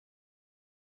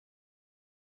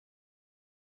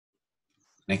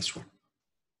Next one.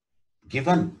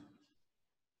 Given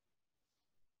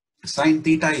sine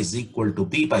theta is equal to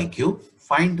P by Q,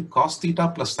 find cos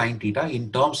theta plus sine theta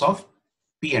in terms of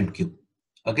P and Q.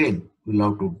 Again, we'll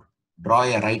have to draw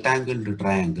a right angled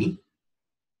triangle.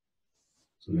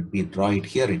 So let me draw it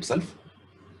here itself.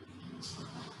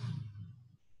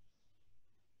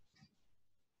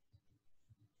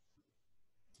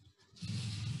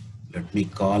 Let me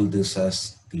call this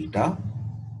as theta.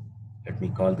 Let me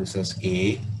call this as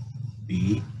A,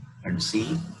 B, and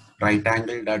C, right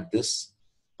angled at this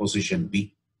position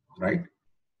B, right?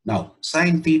 Now,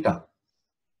 sine theta.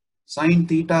 Sine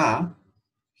theta,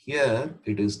 here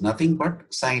it is nothing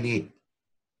but sine A,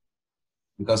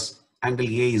 because angle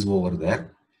A is over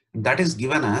there. And that is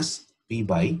given as P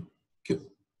by Q,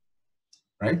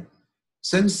 right?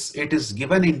 Since it is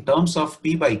given in terms of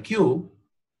P by Q,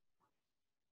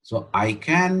 so I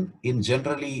can in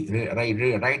generally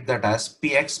write that as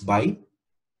Px by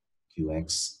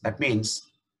Qx. That means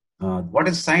what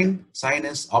is sine? Sine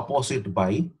is opposite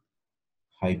by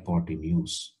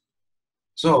hypotenuse.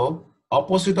 So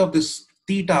opposite of this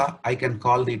theta, I can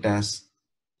call it as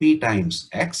P times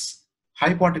X.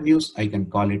 Hypotenuse, I can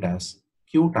call it as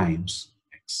Q times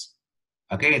X.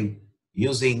 Again,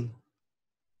 using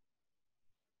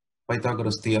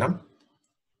Pythagoras theorem,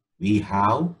 we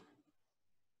have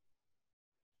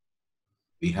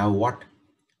what?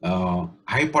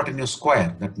 Hypotenuse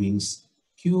square. That means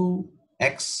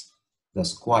Qx the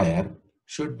square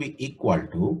should be equal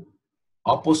to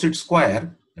opposite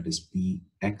square, that is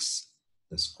Px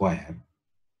the square,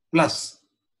 plus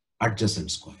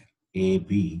adjacent square,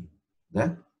 AB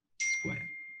the square.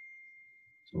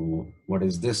 So what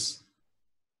is this?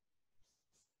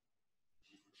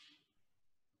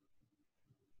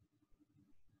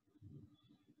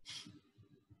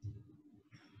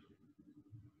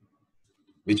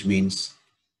 Which means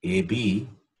AB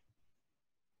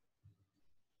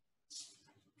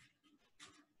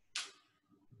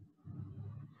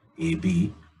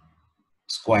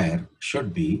square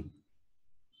should be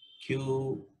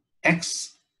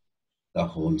Qx the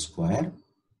whole square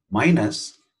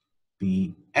minus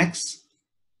Px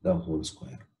the whole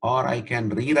square. Or I can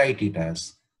rewrite it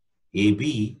as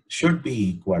AB should be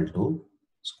equal to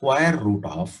square root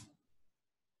of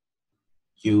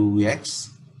Qx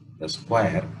the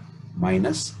square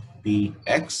minus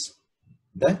Px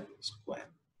the square.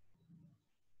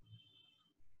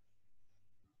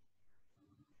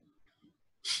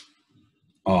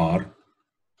 Or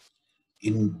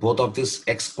in both of this,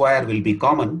 x square will be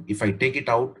common. If I take it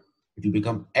out, it will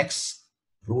become x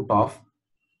root of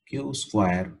q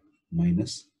square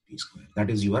minus p square. That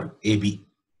is your AB.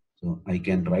 So I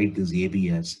can write this AB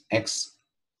as x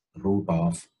root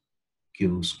of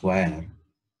q square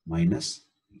minus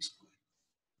p square.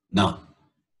 Now,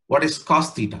 what is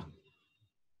cos theta?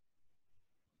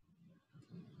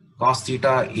 Cos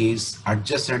theta is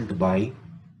adjacent by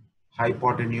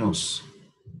hypotenuse.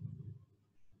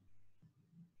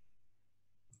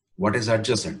 What is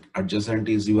adjacent? Adjacent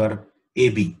is your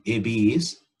AB. AB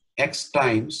is x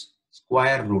times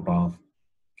square root of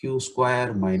q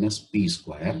square minus p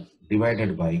square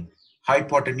divided by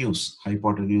hypotenuse.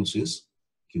 Hypotenuse is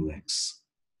qx.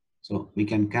 So we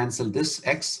can cancel this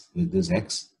x with this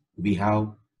x. We have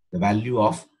the value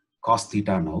of cos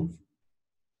theta now.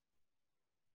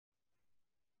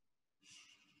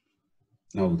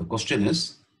 Now the question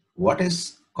is, what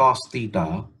is cos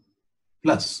theta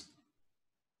plus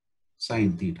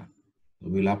sin theta? So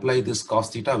we'll apply this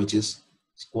cos theta, which is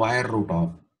square root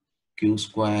of q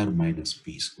square minus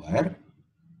p square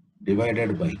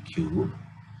divided by q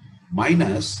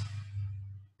minus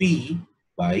p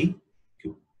by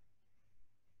q.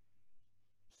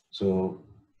 So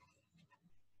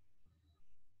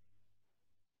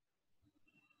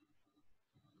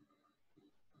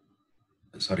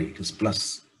sorry, it is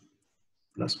plus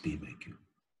p by q.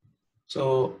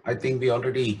 So I think we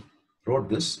already wrote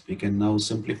this. We can now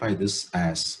simplify this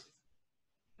as,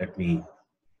 let me,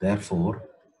 therefore,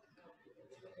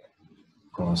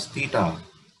 cos theta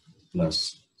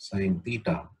plus sin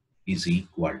theta is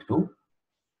equal to,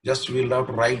 just we'll have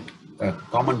to write a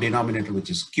common denominator, which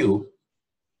is q,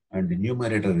 and the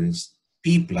numerator is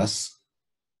p plus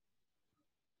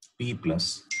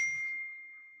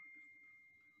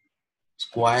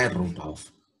square root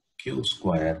of q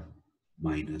square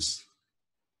minus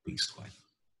p square.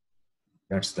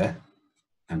 That's the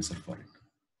answer for it.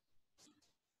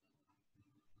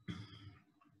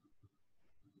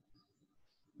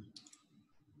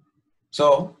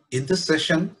 So in this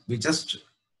session, we just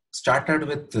started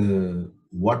with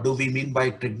what do we mean by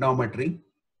trigonometry,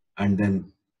 and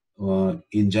then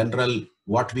in general,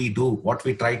 what we do, what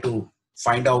we try to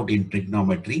find out in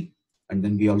trigonometry. And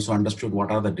then we also understood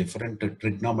what are the different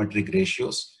trigonometric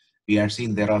ratios. We had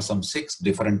seen there are some 6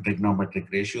 different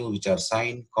trigonometric ratios, which are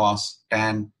sine, cos,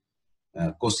 tan,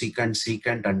 cosecant,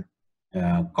 secant,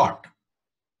 and cot.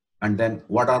 And then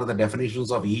what are the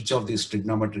definitions of each of these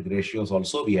trigonometric ratios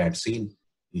also we had seen.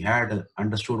 We had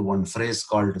understood one phrase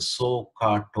called so,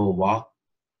 ka, to, wa.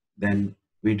 Then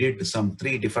we did some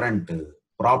 3 different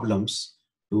problems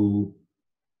to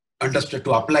understand,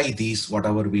 to apply these,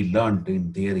 whatever we learned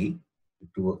in theory.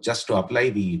 Just to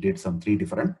apply, we did some 3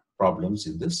 different problems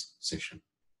in this session.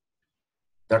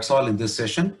 That's all in this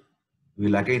session.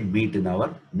 We'll again meet in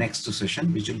our next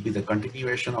session, which will be the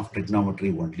continuation of trigonometry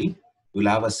only.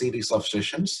 We'll have a series of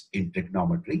sessions in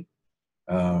trigonometry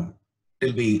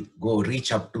till we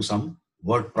reach up to some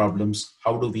word problems.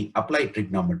 How do we apply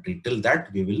trigonometry? Till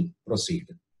that, we will proceed.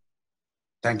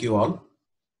 Thank you all.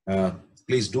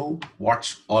 Please do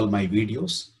watch all my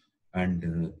videos.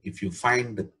 And if you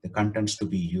find the contents to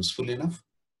be useful enough,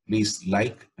 please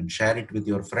like and share it with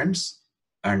your friends.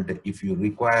 And if you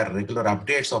require regular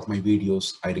updates of my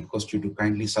videos, I request you to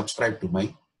kindly subscribe to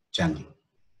my channel.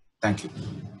 Thank you.